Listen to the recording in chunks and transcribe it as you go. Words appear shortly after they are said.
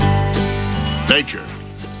nature.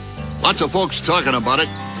 Lots of folks talking about it.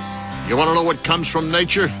 You want to know what comes from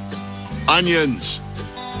nature? Onions.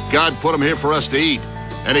 God put them here for us to eat,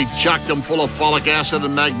 and he chocked them full of folic acid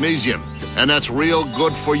and magnesium, and that's real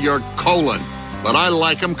good for your colon. But I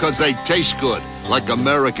like them because they taste good, like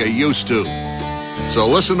America used to. So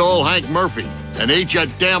listen to old Hank Murphy and eat your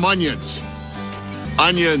damn onions.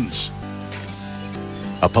 Onions.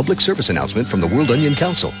 A public service announcement from the World Onion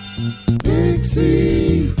Council. Big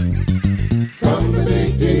C from the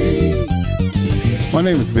Big D. My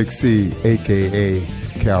name is Big C, a.k.a.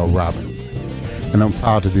 Cal Robbins, and I'm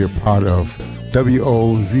proud to be a part of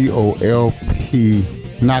WOZOLP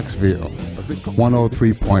Knoxville,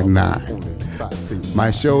 103.9.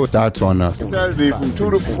 My show starts on Saturday from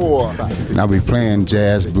 2 to 4. And I'll be playing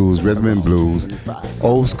jazz, blues, rhythm and blues,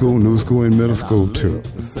 old school, new school, and middle school too.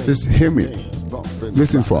 Just hear me.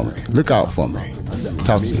 Listen for me. Look out for me.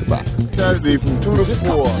 Talk to you about it. Saturday from 2 to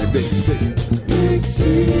 4. Big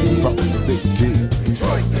C from the Big D.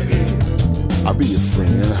 I'll be your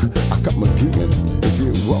friend. I come again if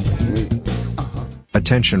you want me.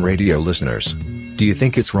 Attention radio listeners. Do you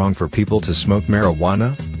think it's wrong for people to smoke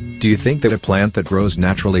marijuana? Do you think that a plant that grows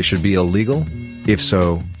naturally should be illegal? If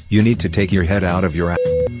so, you need to take your head out of your ass.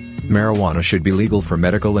 Marijuana should be legal for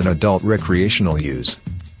medical and adult recreational use.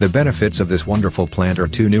 The benefits of this wonderful plant are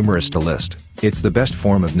too numerous to list. It's the best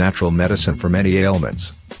form of natural medicine for many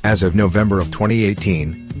ailments. As of November of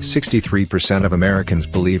 2018, 63% of Americans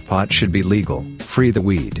believe pot should be legal. Free the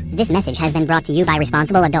weed. This message has been brought to you by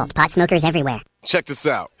responsible adult pot smokers everywhere. Check this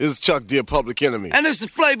out. This is Chuck D, Public Enemy. And this is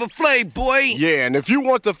Flavor Flav, boy. Yeah, and if you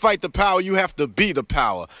want to fight the power, you have to be the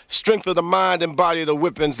power. Strength of the mind and body are the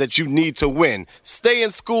weapons that you need to win. Stay in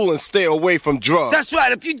school and stay away from drugs. That's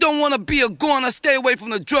right. If you don't want to be a goner, stay away from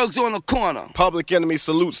the drugs on the corner. Public Enemy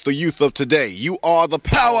salutes the youth of today. You are the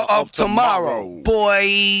power of tomorrow, boy.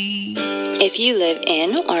 If you live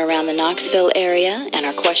in or around the Knoxville area and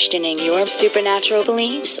are questioning your supernatural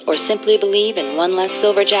beliefs or simply believe in one less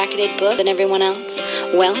silver-jacketed book than everyone else,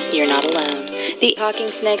 well, you're not alone. The Talking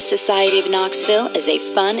Snakes Society of Knoxville is a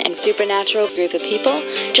fun and supernatural group of people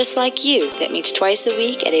just like you that meets twice a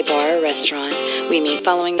week at a bar or restaurant. We meet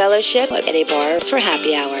following fellowship at a bar for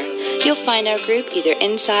happy hour. You'll find our group either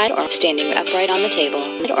inside or standing upright on the table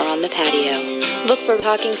or on the patio. Look for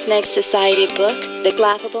Talking Snakes Society book, The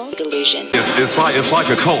Laughable Delusion. It's like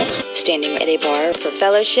a cult. Standing at a bar for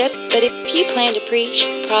fellowship, but if you plan to preach,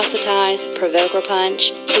 proselytize, provoke, or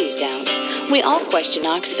punch, please don't. We all question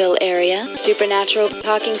Knoxville area, supernatural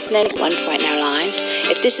talking snake at one point in our lives.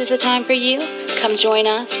 If this is the time for you, come join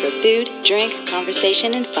us for food, drink,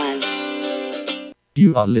 conversation, and fun.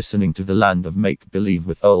 You are listening to The Land of Make Believe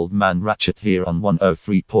with Old Man Ratchet here on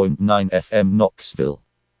 103.9 FM Knoxville.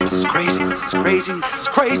 This is crazy, this is crazy, this is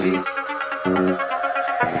crazy.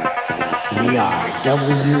 We are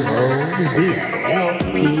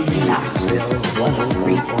WOZLP Knoxville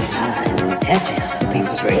 103.9 FM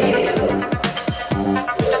People's Radio.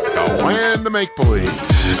 The land of make-believe.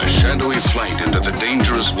 A shadowy flight into the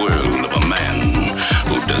dangerous world of a man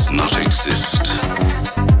who does not exist.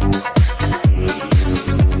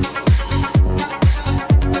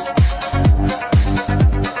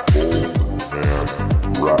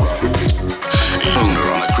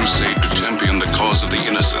 Owner on a crusade to champion the cause of the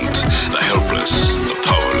innocent, the helpless, the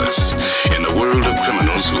powerless, in a world of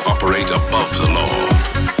criminals who operate above the law.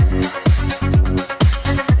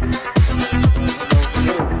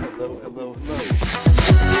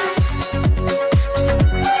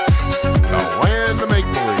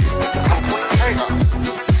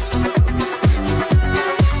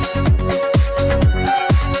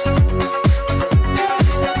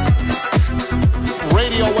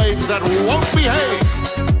 That won't behave.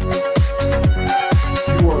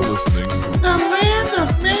 You are listening to The Land of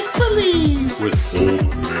Make-Believe with Old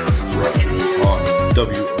Man Ratchet on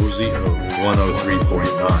WOZO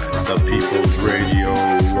 103.9, the People's Radio.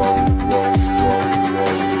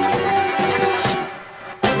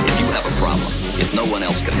 If you have a problem, if no one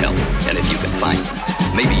else can help, and if you can fight,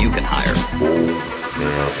 maybe you can hire Old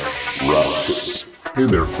Man Ratchet. Hey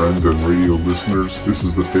there, friends and radio listeners. This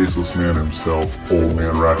is the faceless man himself, Old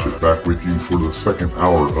Man Ratchet, back with you for the second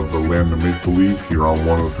hour of the Land of Make-Believe here on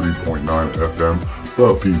 103.9 FM,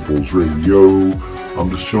 the People's Radio. I'm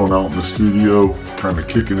just chilling out in the studio, kind of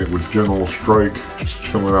kicking it with General Strike, just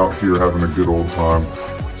chilling out here, having a good old time.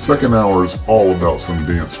 Second hour is all about some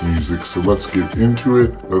dance music, so let's get into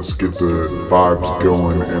it. Let's get the vibes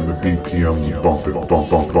going and the BPM bumping.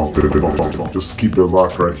 Just keep it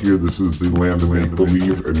locked right here. This is the Land of Make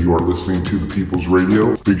Believe, and you are listening to the People's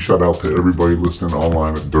Radio. Big shout out to everybody listening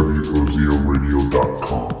online at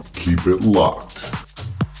WOZOradio.com. Keep it locked.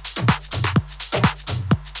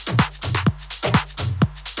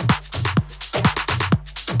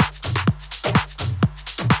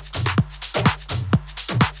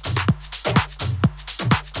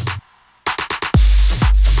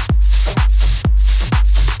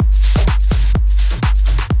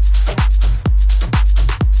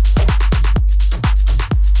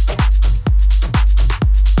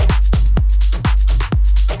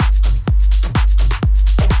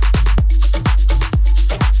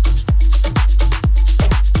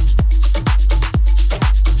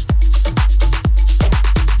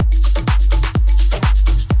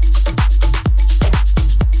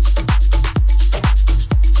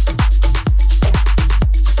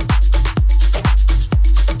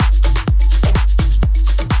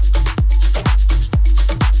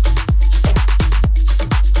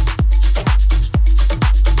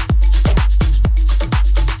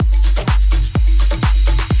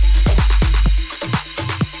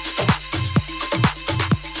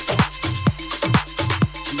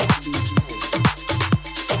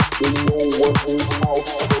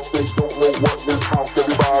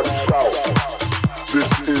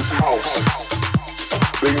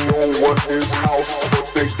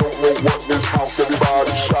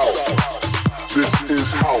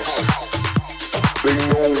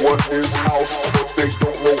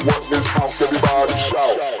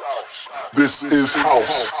 This is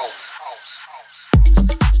house.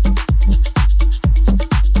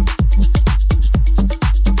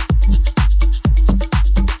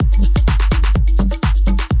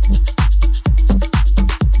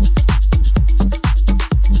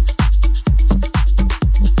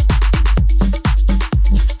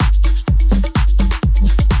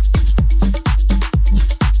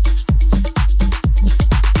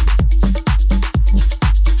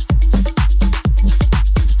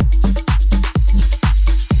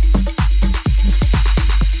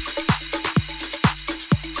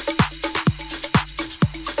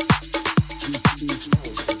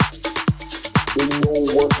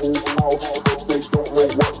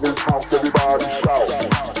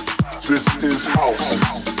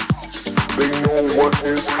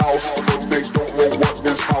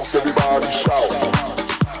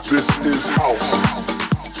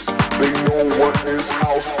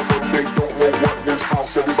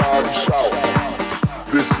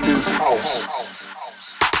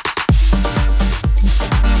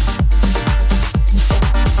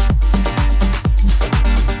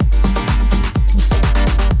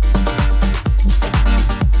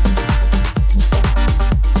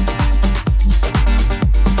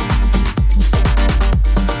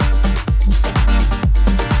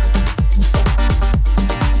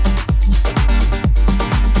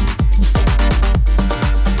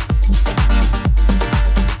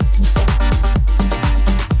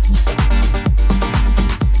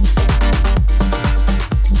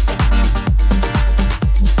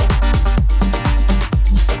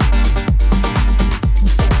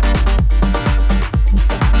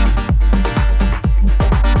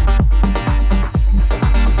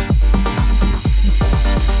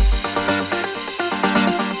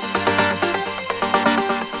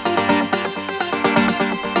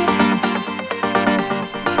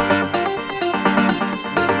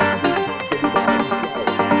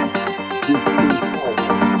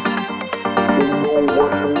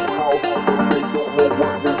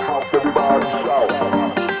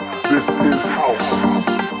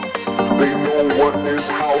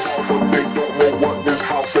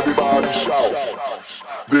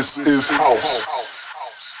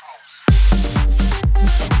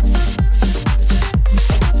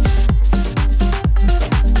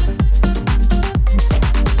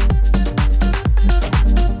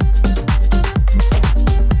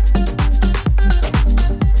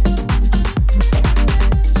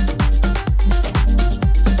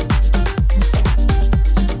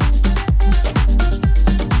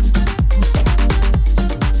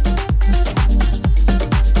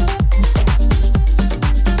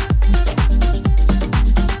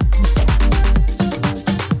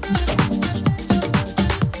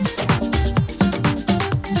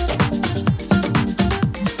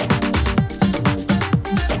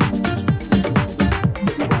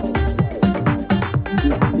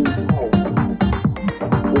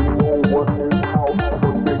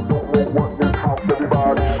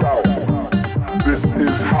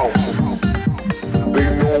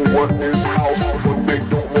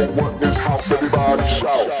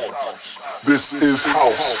 This is house.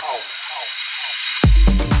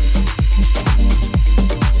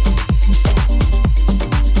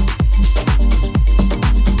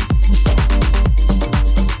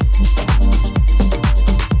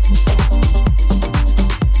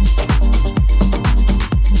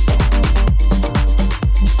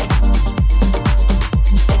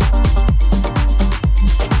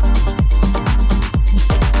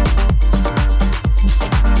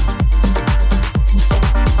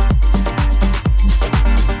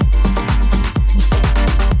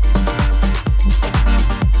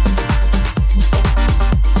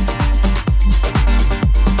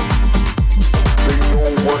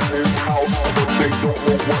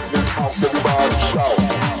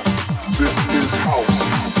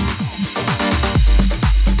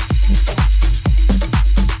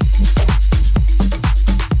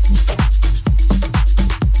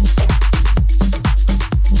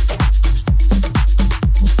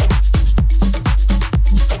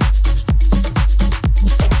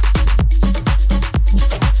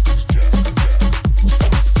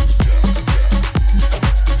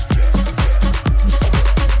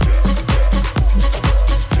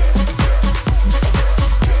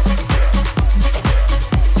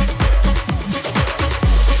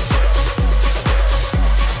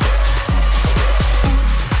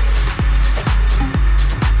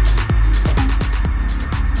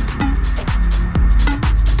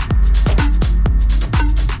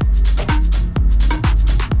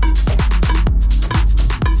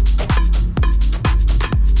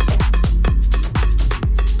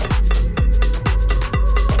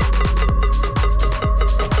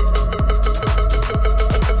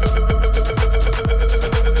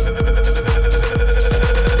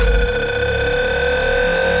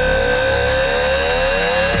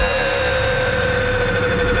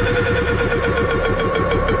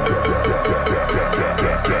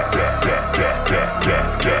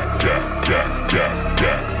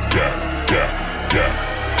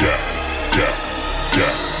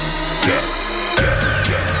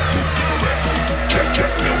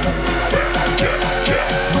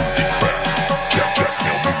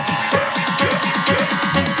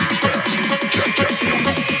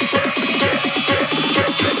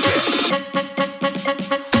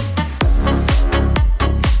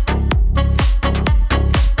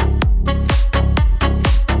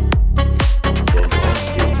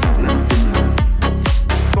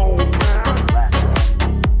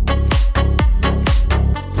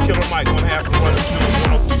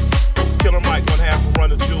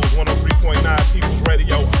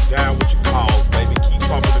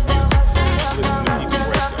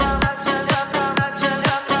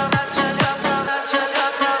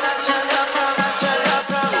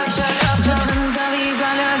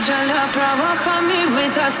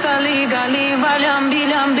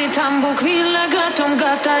 Dilagatum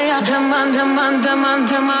gataya daman daman daman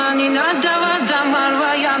damani nadava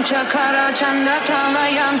damarva yam chakara chanda tala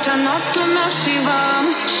yam tanottu no shivam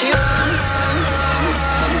shivam.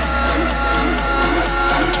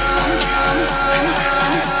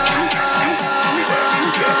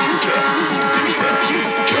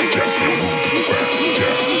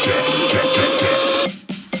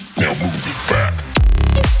 Now move it back.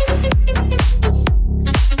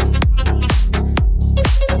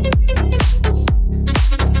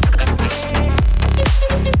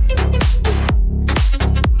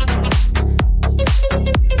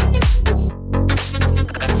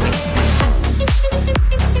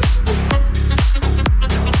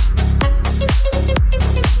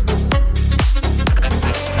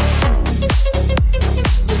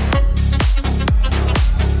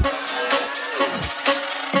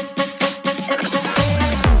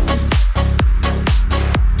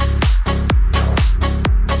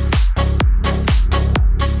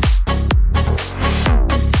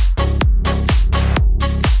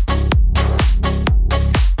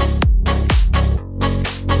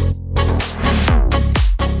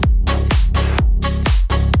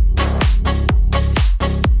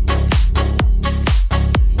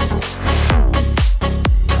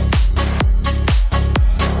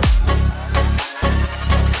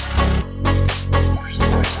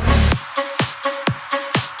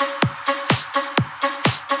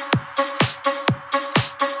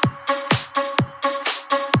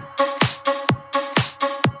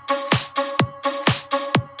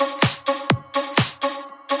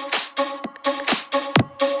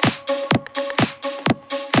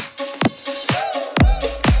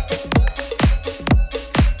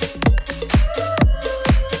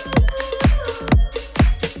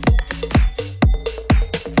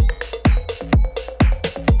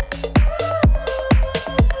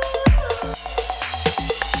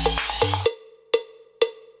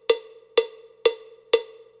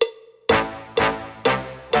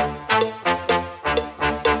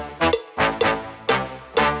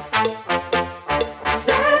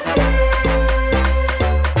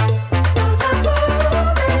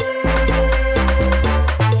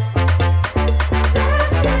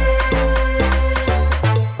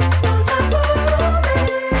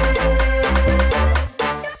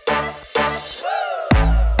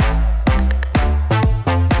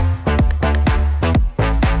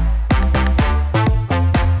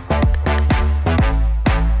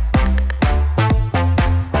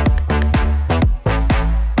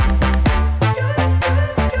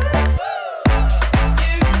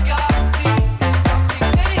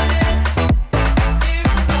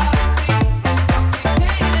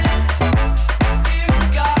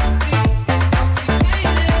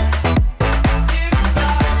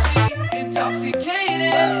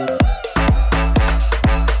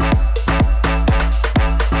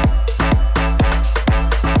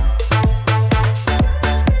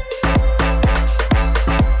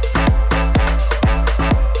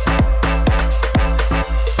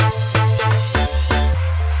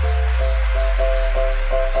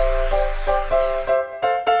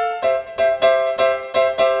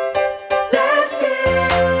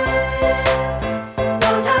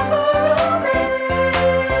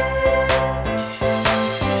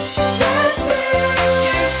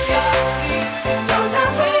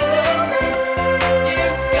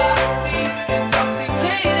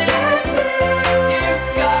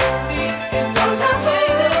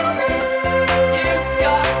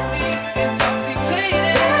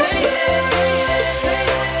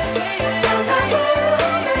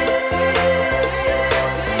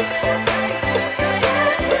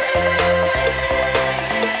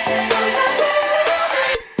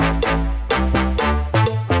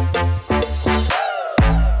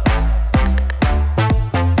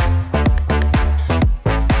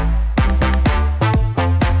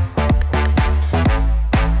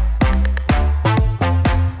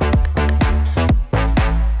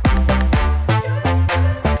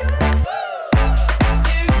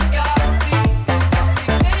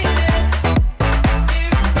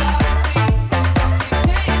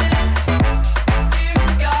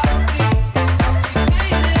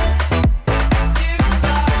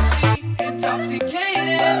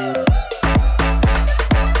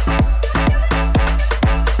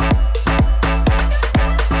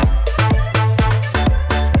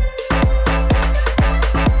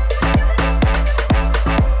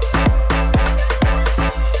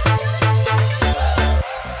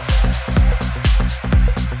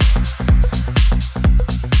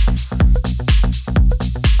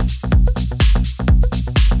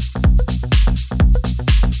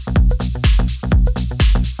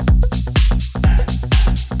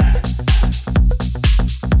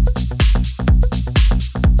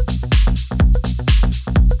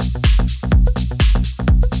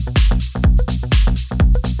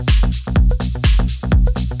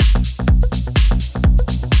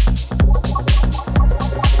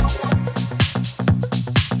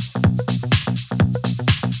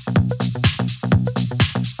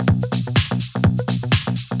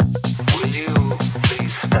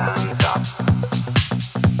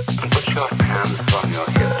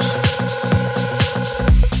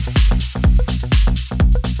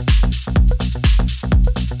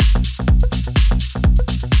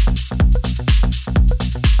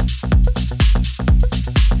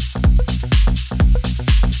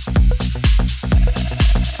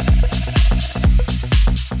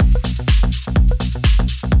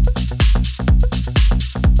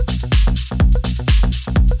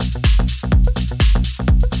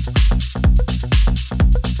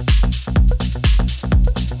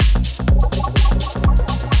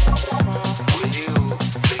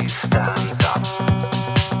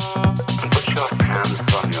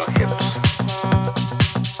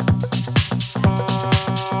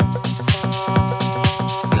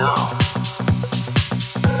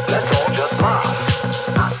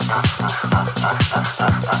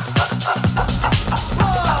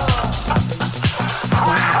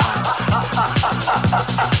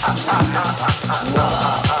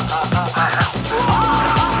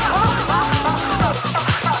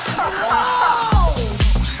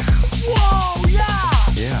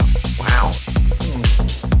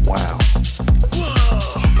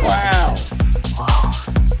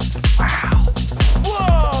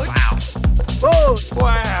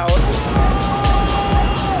 Wow.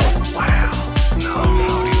 Wow. No.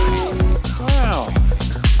 Wow.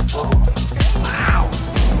 Wow.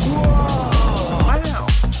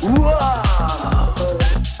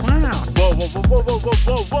 Wow.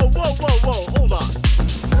 Whoa. Hold on.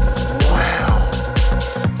 Wow.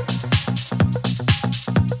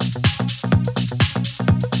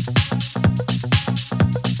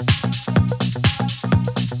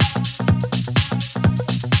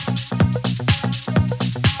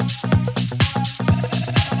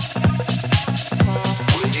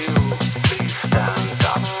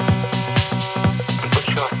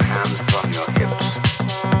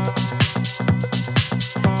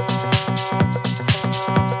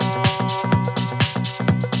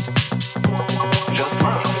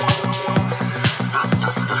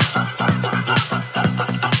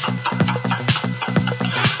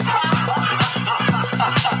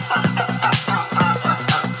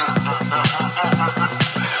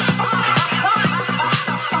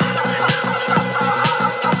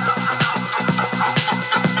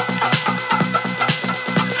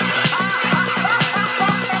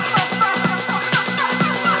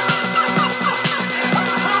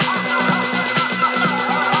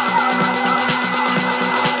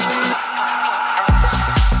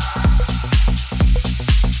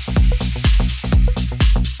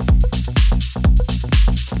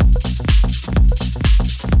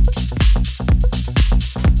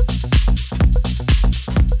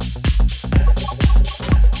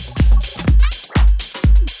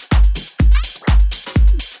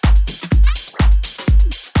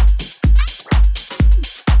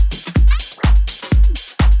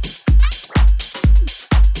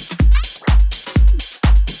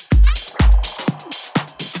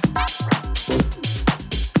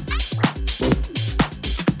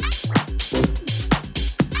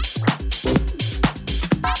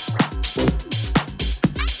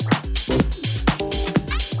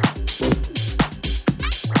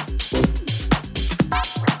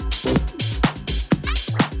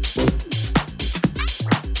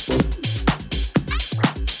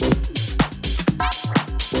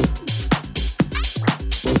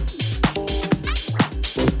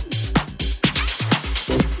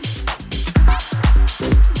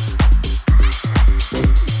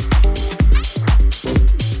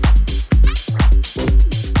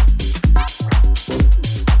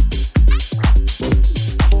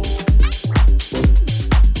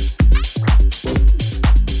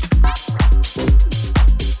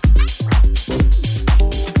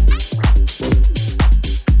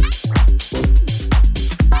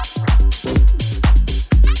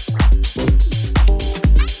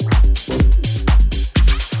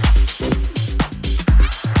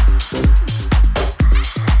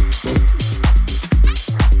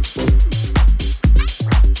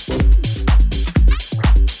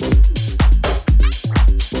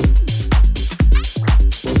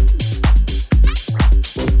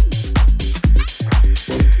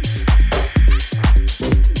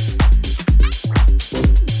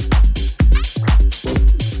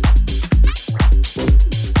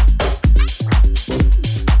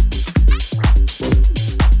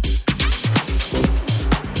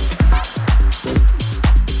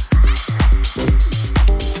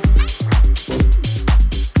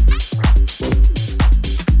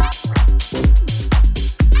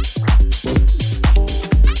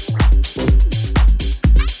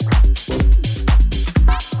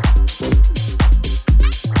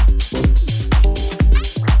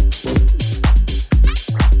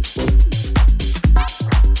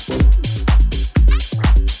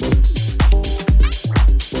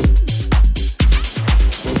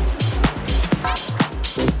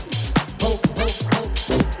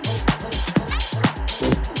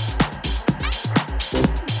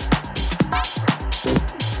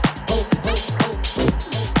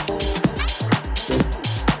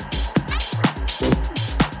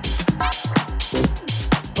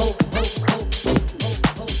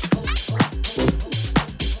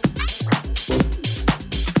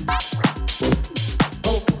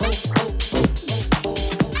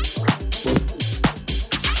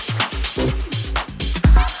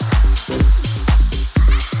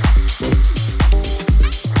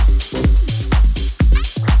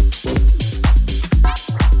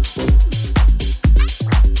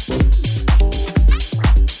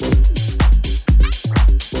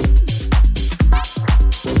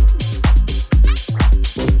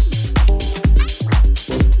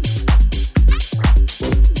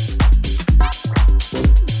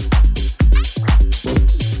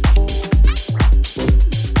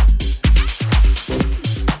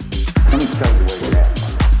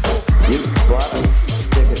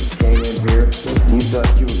 thought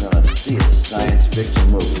you were going to see a science fiction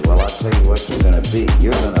movie. Well, I'll tell you what you're going to be.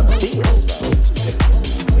 You're going to be a science fiction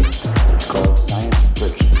movie. It's called science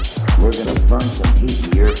friction. We're going to burn some heat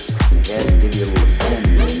in your head and give you a little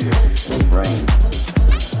stimulus in your brain.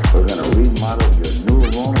 We're going to remodel your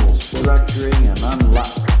neuronal structuring and unlock.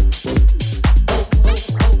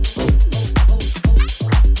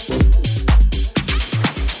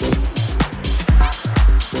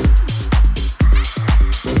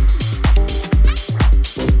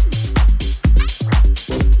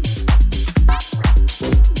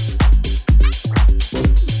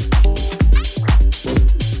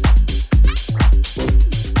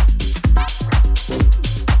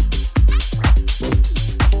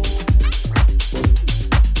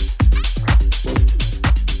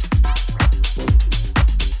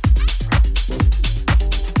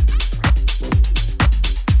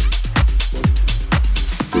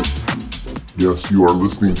 Yes, you are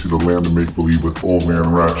listening to the Land of Make Believe with Old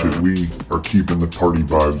Man Ratchet. We are keeping the party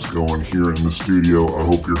vibes going here in the studio. I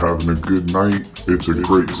hope you're having a good night. It's a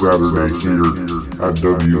great Saturday here at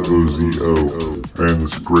WOZO, and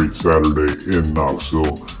it's a great Saturday in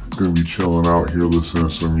Knoxville. Going to be chilling out here listening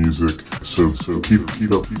to some music. So keep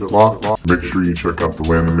up locked. Make sure you check out the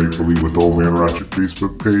Land of Make Believe with Old Man Ratchet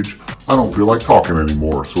Facebook page. I don't feel like talking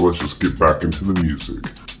anymore, so let's just get back into the music.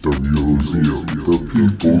 WOZO, the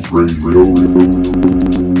People's Radio.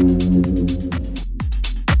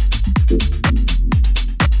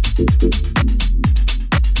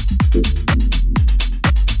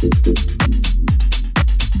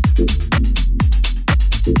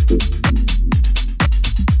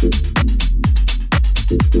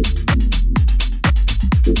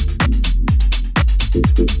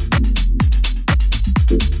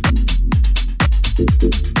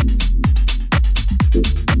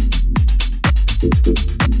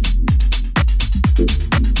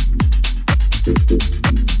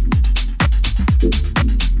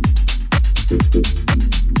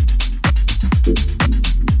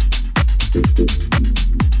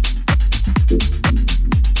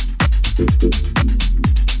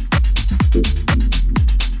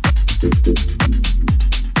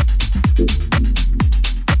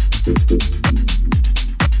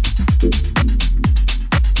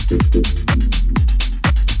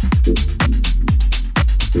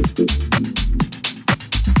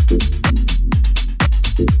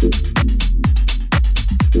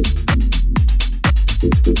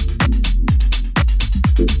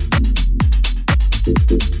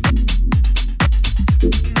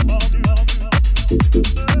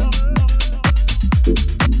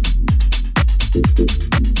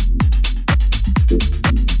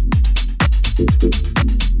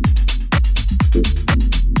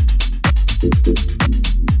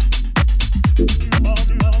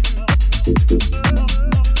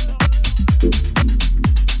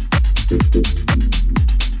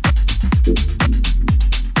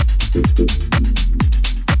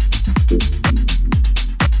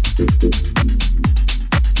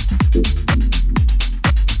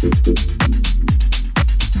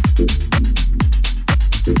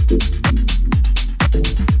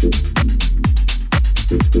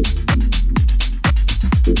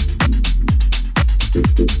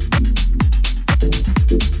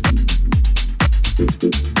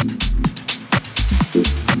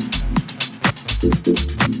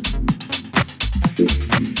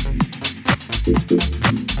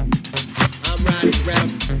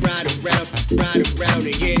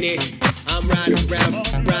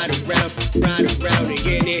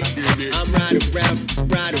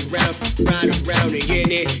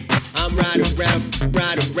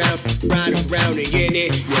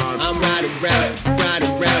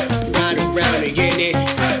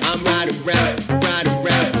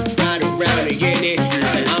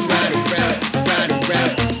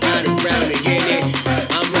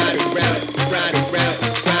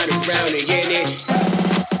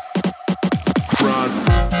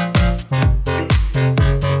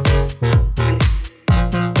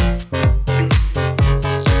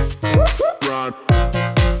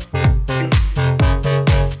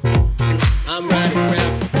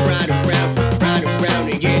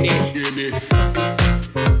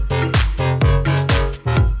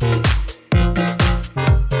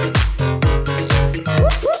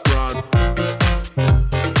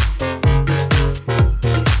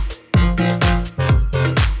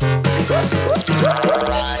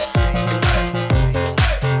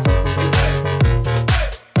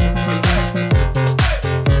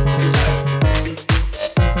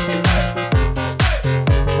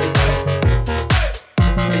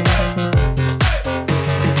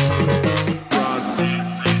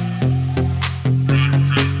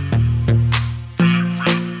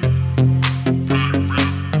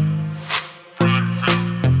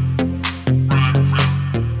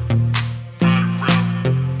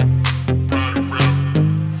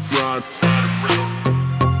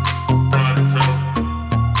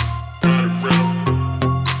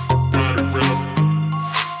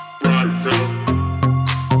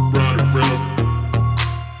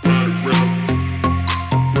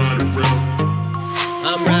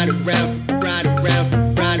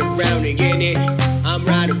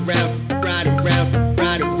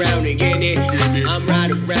 around and get it. I'm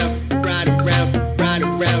riding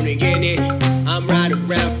around and get it. I'm riding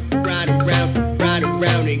around and get it. I'm riding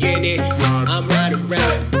around and get it. I'm riding around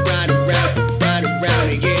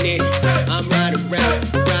and get it. I'm riding around and get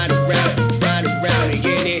it. I'm riding around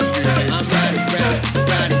and get it.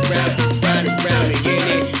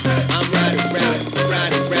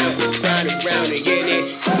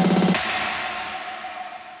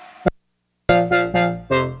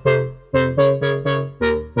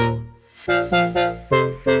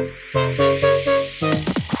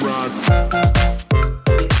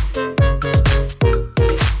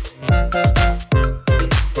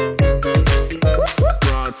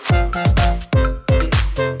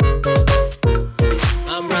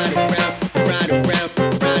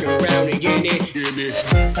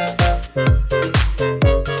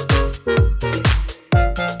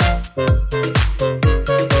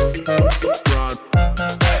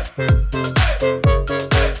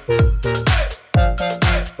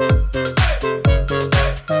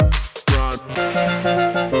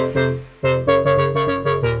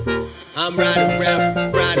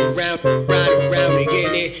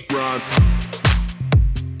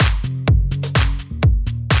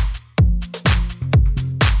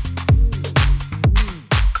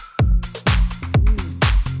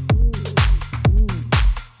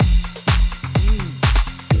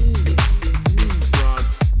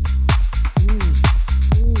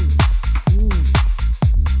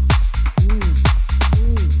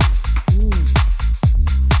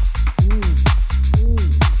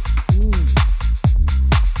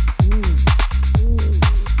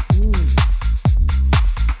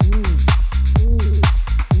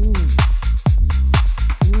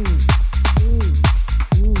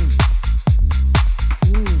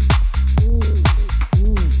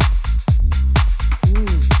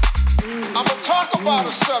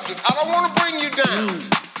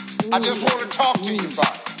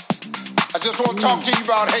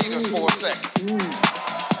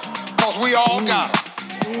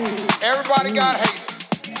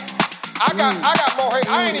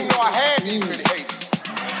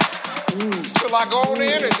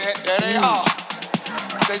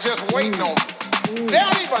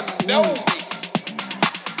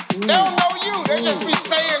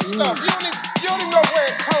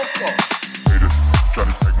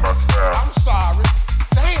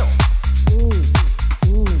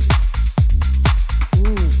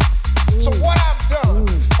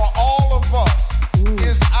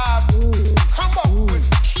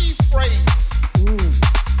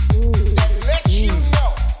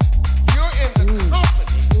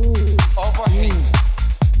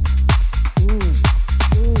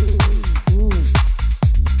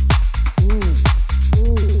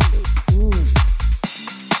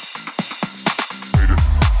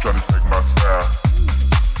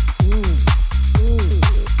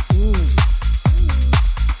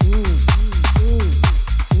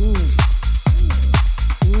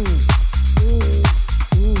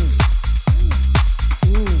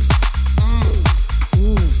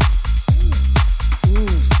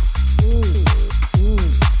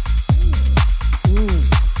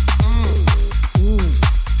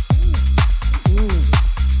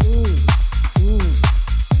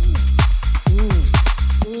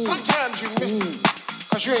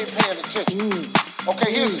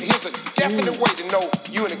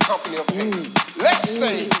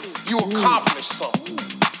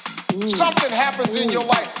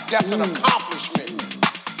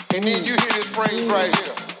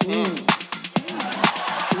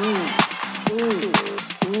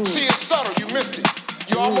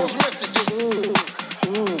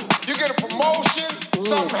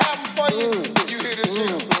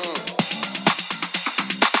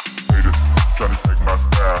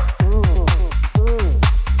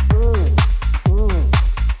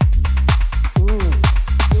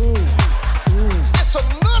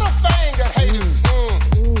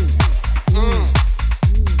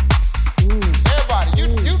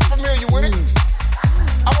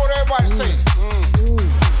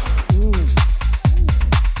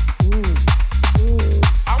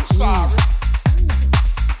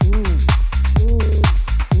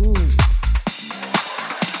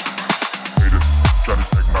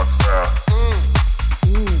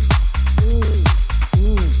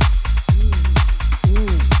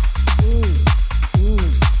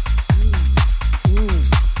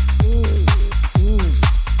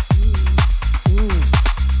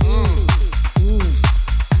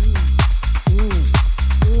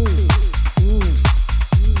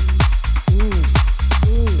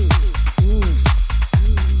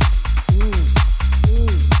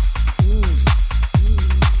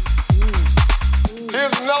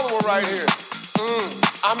 Here's another one right here.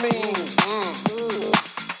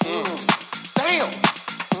 Damn.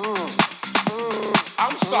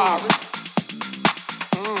 I'm sorry.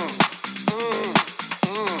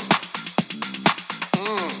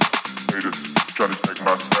 Haters trying to take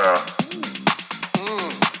my style.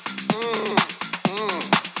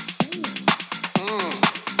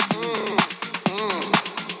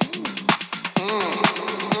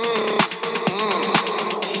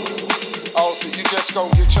 Oh, so you just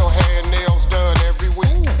gonna get your hair and nails done every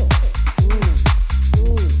week?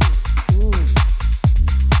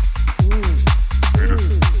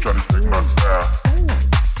 Haters trying to take my style.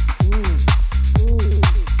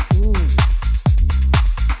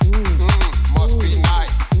 Must be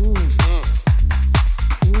nice.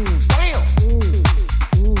 Damn.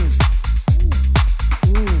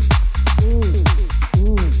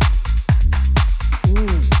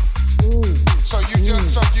 So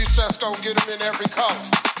you just gonna get them in every color.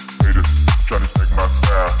 Haters trying to take my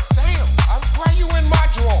style. Damn, why you in my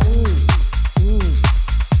drawer?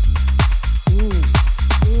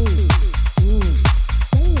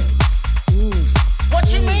 What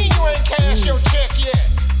you mean you ain't cashed your check yet?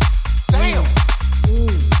 Damn.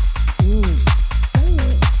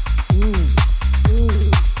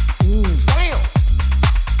 Damn.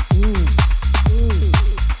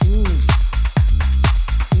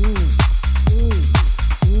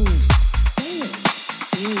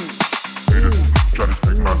 Haters trying to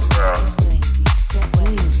take my style.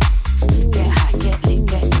 Get hot, get lit,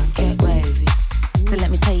 get wavy. So let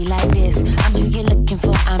me tell you like this, I'm who you're looking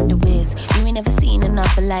for, I'm the whiz. You ain't never seen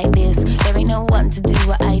another like this. There ain't no one to do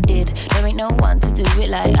what I did. There ain't no one to do it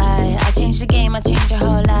like I changed the game, I changed your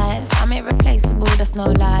whole life. I'm irreplaceable, that's no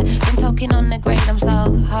lie. Been talking on the grade, I'm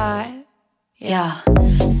so high. Yeah,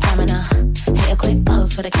 stamina. Hit a quick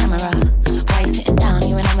pose for the camera. Why you sitting down?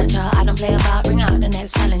 You an amateur. I don't play about. Bring out the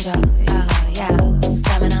next challenger. Yeah,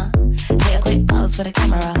 stamina. Hit a quick pose for the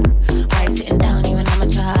camera. Why you sitting down? You an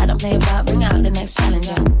amateur. I don't play about. Bring out the next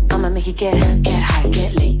challenger. I'ma make it get high,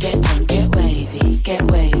 get lit, get drunk, get wavy, get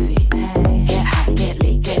wavy. Get high, get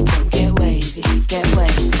lit, get drunk, get wavy, get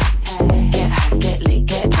wavy. Get high, get lit,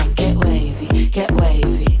 get drunk, get wavy, get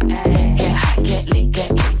wavy. Get high, get lit, get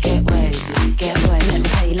drunk, get wavy, get wavy. Let me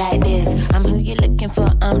tell you like this, I'm who you're looking for,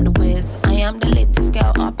 I'm the whiz. I am the latest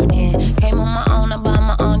girl up in here. Came on my own, I buy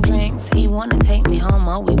my own drinks. He wanna take me home,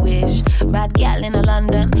 oh we wish. Bad gal in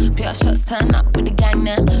London, pure shots turn up with the gang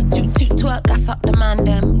them. Toot twerk, gas up the man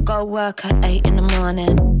them. Go work at 8 in the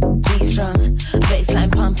morning. Be strong,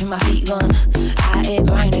 baseline pumping, my feet gone. Out here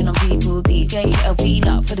grinding on people. DJ hit a wheel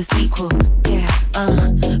up for the sequel. Yeah,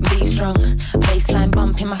 be strong, baseline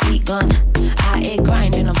bumping, my feet gone. Out here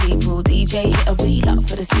grinding on people. DJ hit a wheel up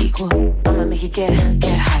for the sequel. I'ma make it get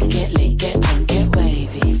high, get lit, get drunk, get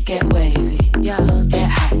wavy, get wavy. Yeah, get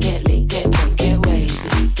high, get lit, get drunk, get wavy,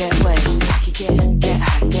 get wavy. Get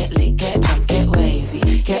high, get lit, get drunk, get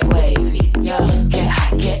wavy, get wavy. Yeah, get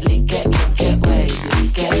high, get lit, get drunk, get wavy,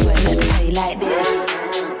 get wavy. Let me tell you like this.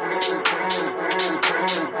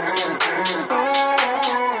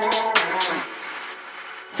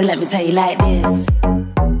 So let me tell you like this.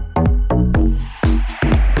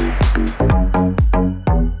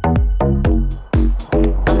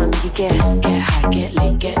 I'ma make you get high, get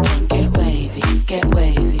lit, get drunk, get wavy, get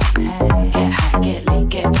wavy. Get high, get lit,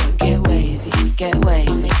 get drunk, get wavy, get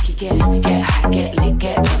wavy. Make you get high, get lit,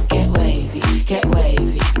 get drunk, get wavy, get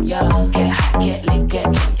wavy. Yo, get high, get lit, get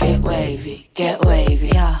drunk, get wavy, get wavy.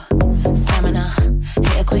 Yo, stamina,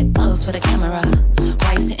 hit a quick pose for the camera.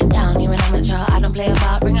 Why you sitting down? You an amateur. I don't play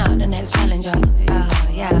about. Bring out the next challenger.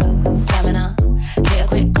 Yeah, stamina, hit a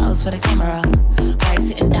quick pose for the camera. Why you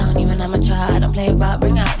sitting down? You an amateur. I don't play about.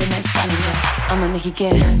 Bring out the next challenger. I'ma make you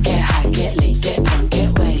get high, get lit, get drunk,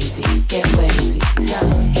 get wavy, get wavy. Yeah,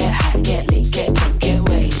 get high, get lit, get drunk, get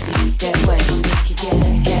wavy, get wavy. Make you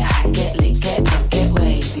get high, get lit, get drunk, get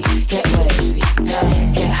wavy, get wavy.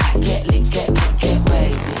 Yeah, get high, get lit, get drunk, get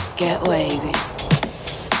wavy, get wavy.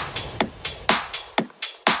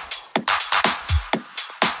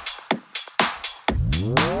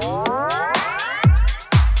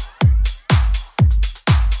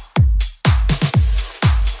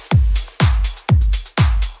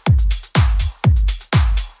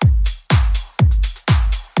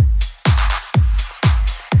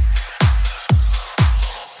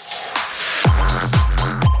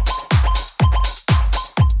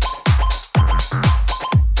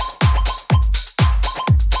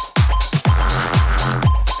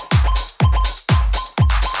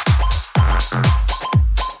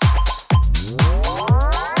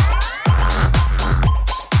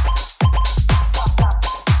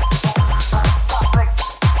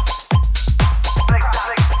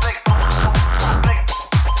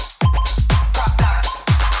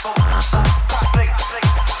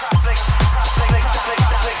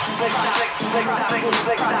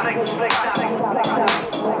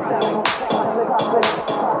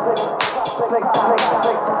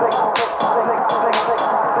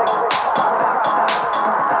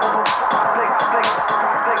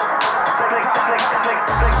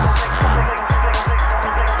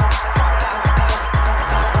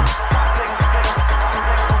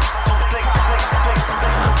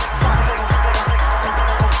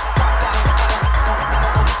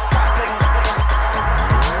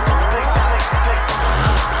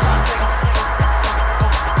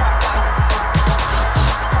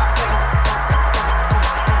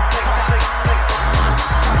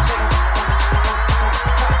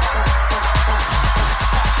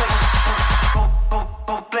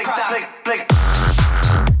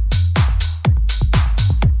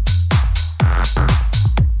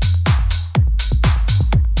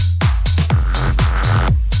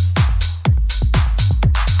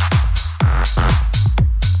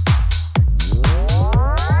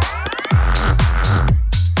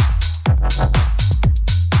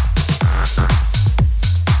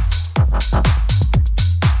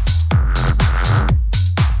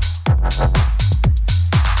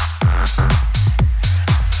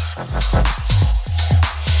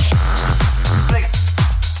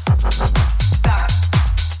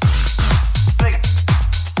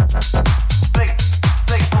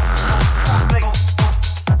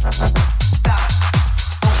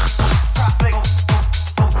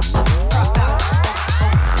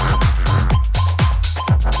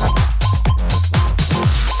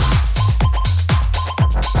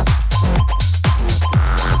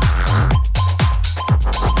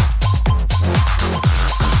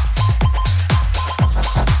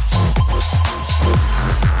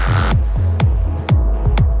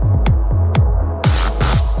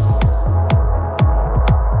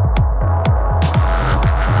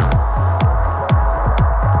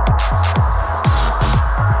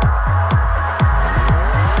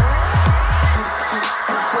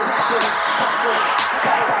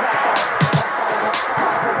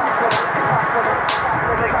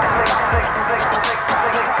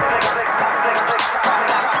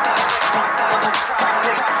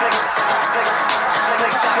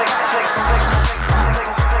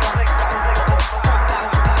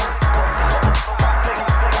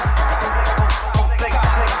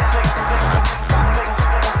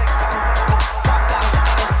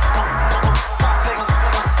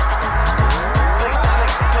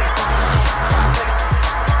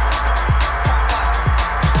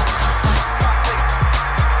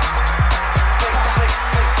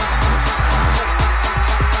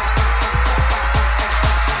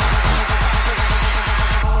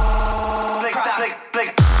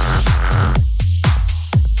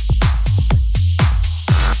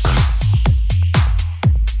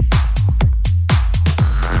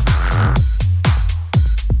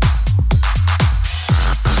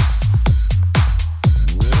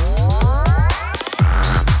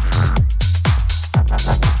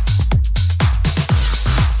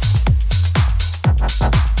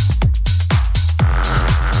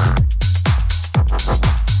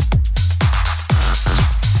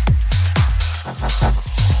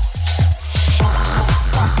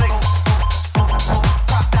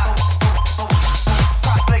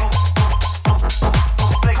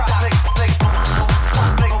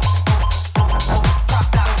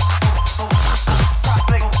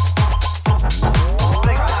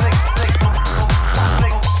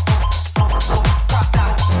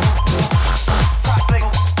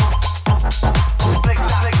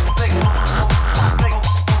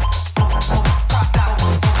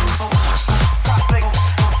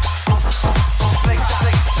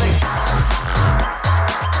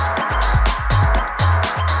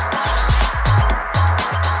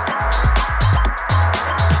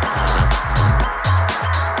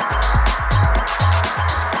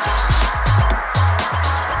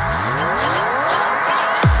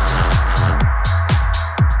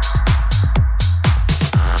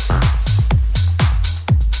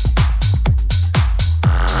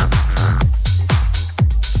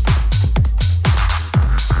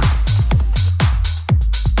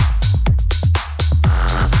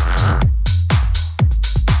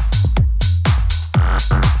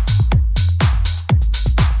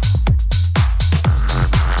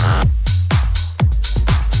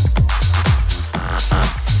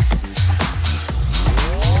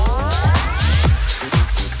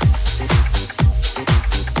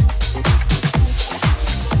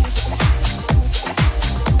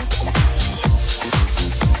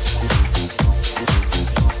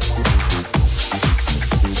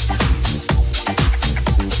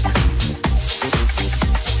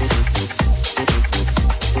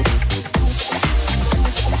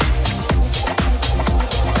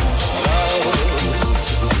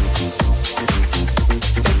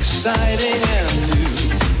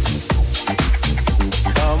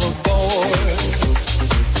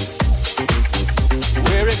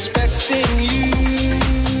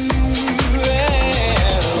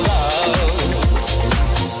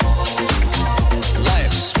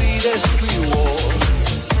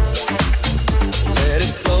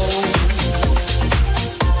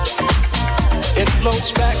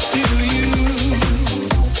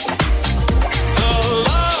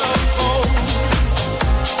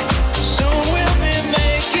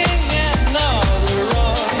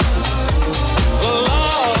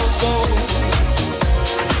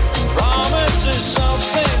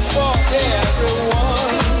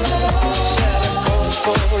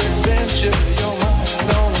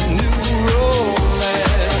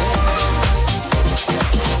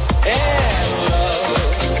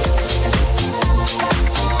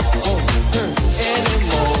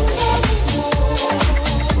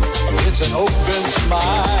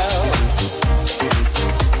 smile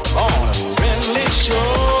on a friendly shore.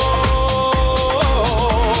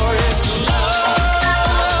 It's love,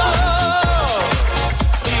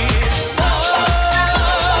 it's love.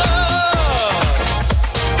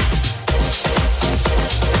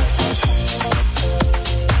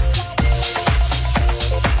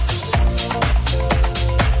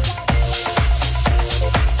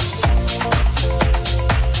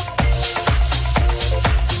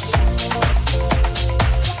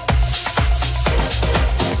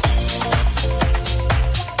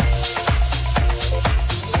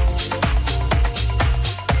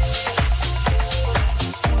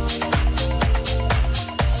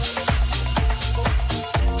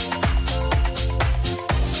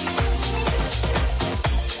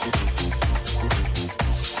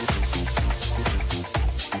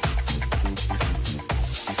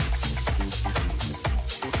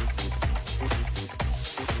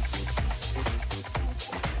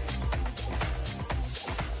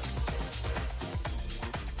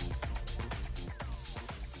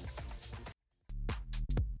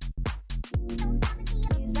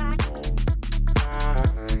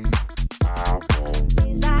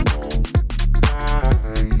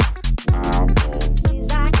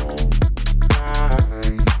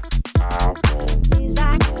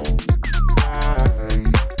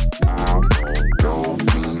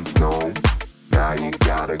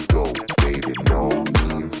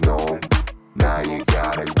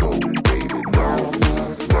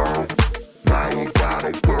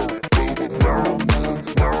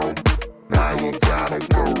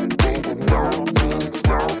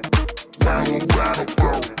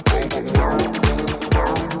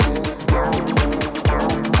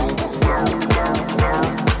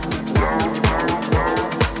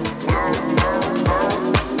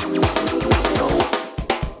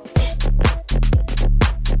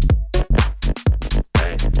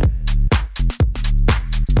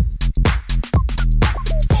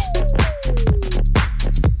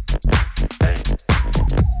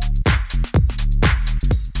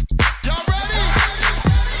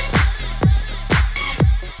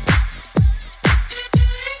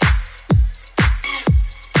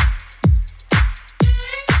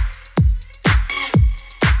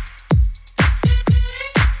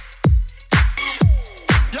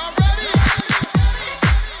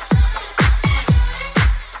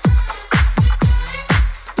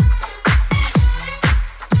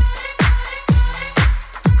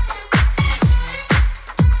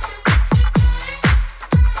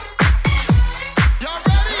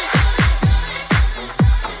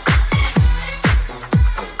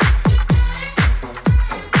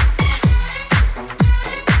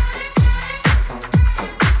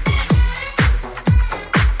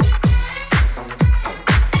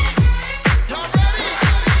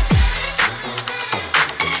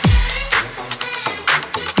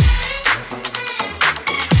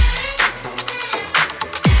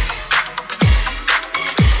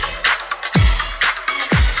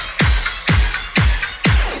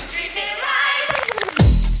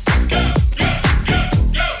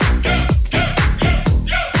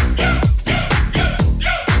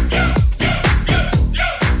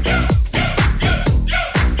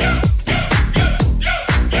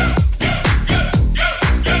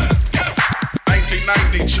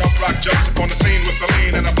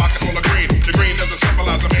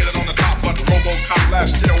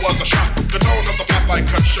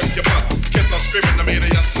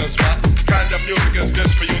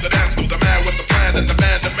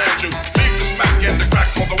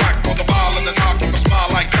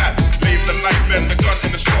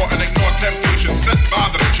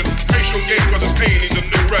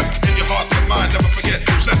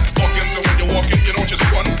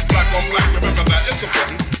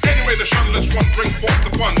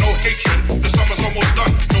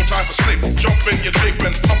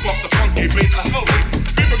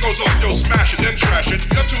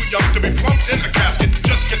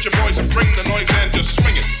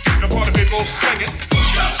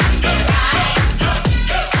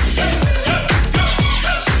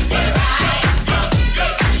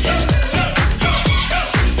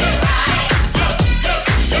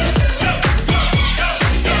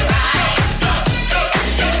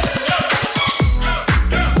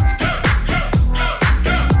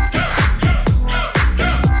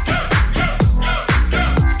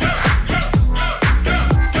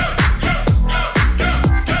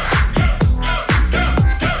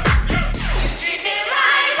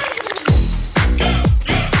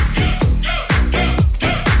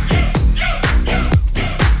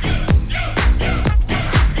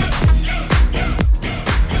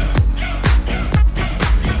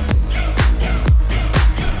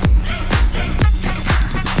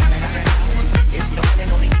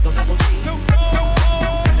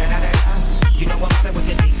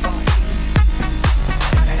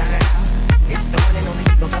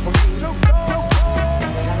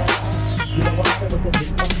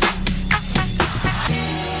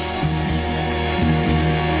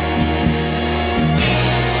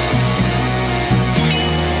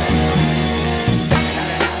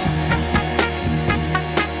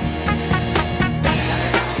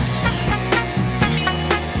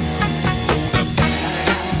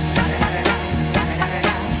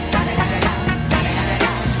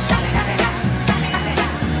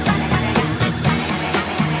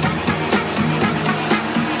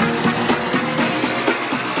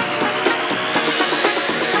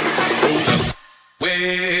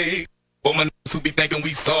 who be thinking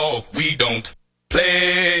we soft, we don't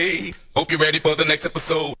play. Hope you're ready for the next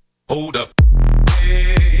episode. Hold up.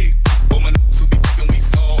 Hey, for my who be thinking we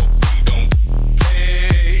soft, we don't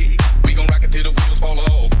play. We gon' rock it till the wheels fall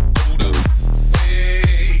off. Hold up.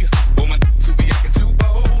 Hey, for my who be acting too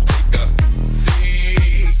bold, take a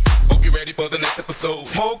seat. Hope you're ready for the next episode.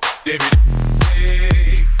 Smoke, David.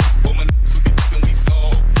 Hey, for my who be thinking we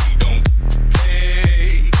soft, we don't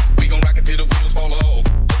play. We gon' rock it till the wheels fall off.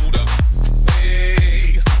 Hold up.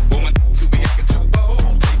 Hey, for my who be acting too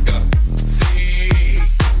bold, take a seat.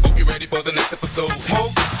 Hope you're ready for the next episode.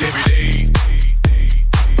 Smoke, David.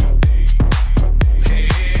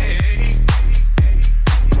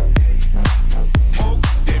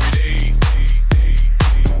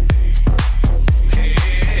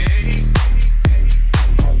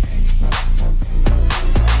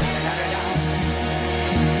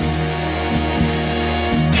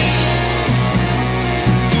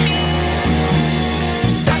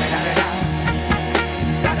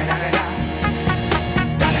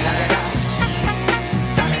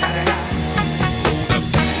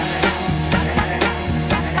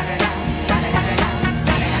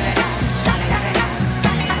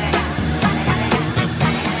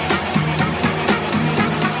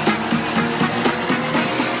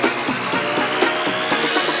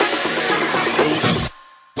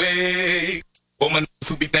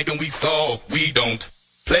 Who be thinking we soft, we don't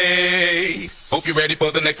play. Hope you're ready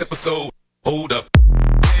for the next episode. Hold up.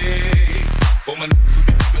 Hey, for my who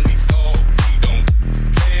be thinking we soft, we don't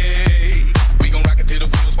play. We gon' rock it till the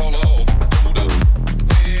wheels fall off. Hold up.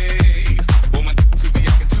 Hey, for my who be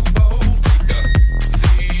acting too bold, take a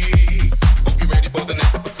seat. Hope you're ready for the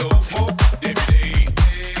next episode. Smoke every day.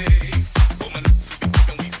 Hey, for my who be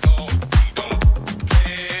thinking we soft, we don't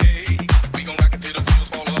play. We gon' rock it till the wheels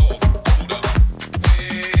fall off. Hold up.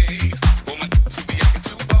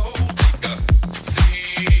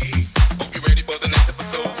 Hope you're ready for the next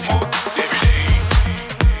episode. Smoke every day.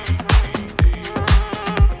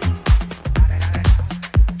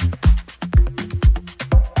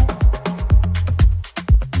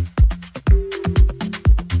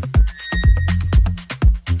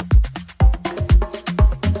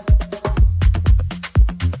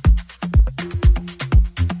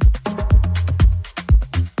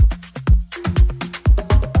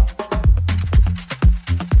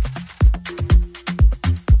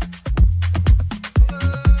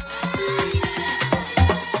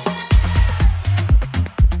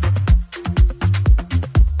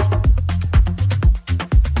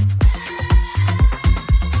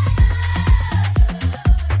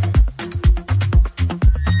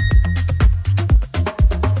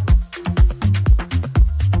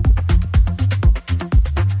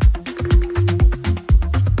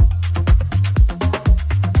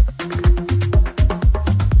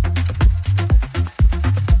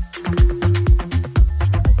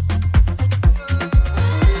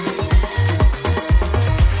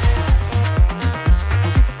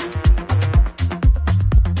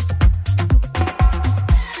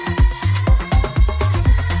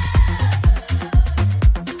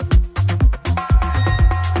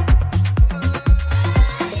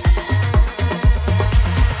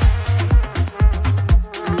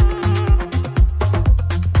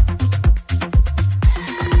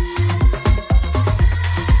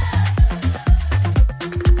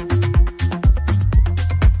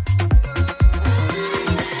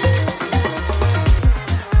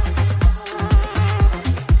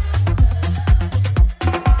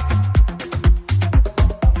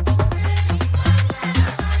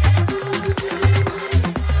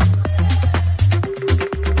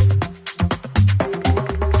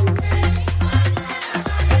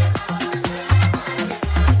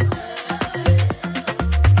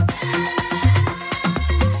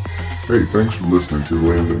 Hey, thanks for listening to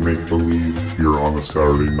Land of Make Believe here on a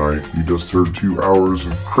Saturday night. You just heard 2 hours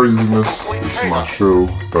of craziness. It's my show.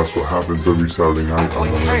 That's what happens every Saturday night on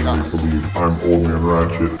the Land of Make Believe. I'm Old Man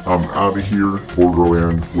Ratchet. I'm out of here.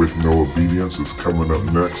 Borderland with No Obedience is coming up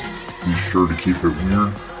next. Be sure to keep it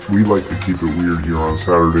weird. We like to keep it weird here on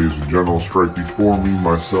Saturdays. A general strike before me,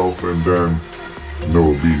 myself, and then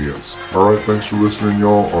No Obedience. Alright, thanks for listening,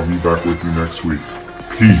 y'all. I'll be back with you next week.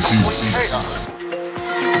 Peace.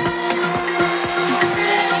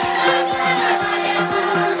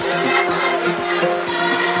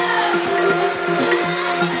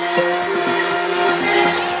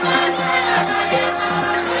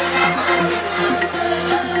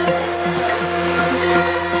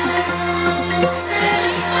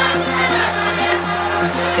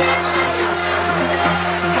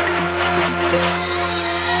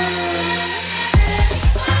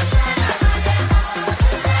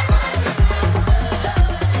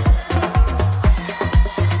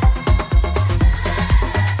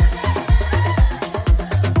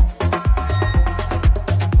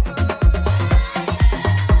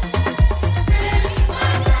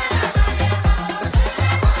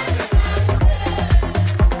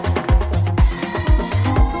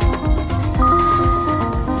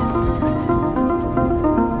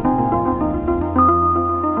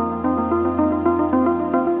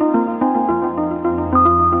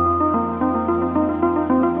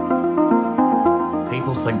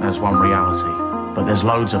 reality. But there's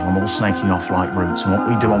loads of them all snaking off like roots, and what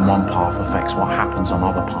we do on one path affects what happens on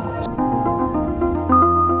other paths.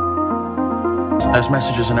 There's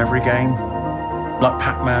messages in every game, like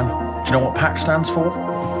Pac-Man. Do you know what PAC stands for?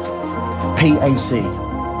 PAC,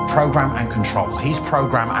 Program and Control. He's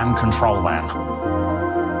Program and Control Man.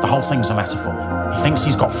 The whole thing's a metaphor. He thinks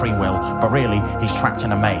he's got free will, but really, he's trapped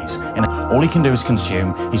in a maze. All he can do is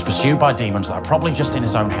consume. He's pursued by demons that are probably just in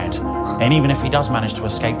his own head. And even if he does manage to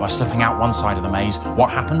escape by slipping out one side of the maze, what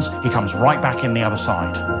happens? He comes right back in the other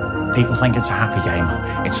side. People think it's a happy game.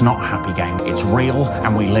 It's not a happy game. It's real,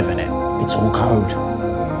 and we live in it. It's all code.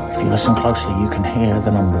 If you listen closely, you can hear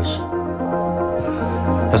the numbers.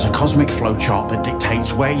 There's a cosmic flowchart that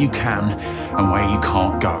dictates where you can and where you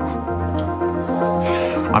can't go.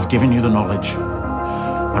 I've given you the knowledge.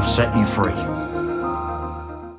 I've set you free.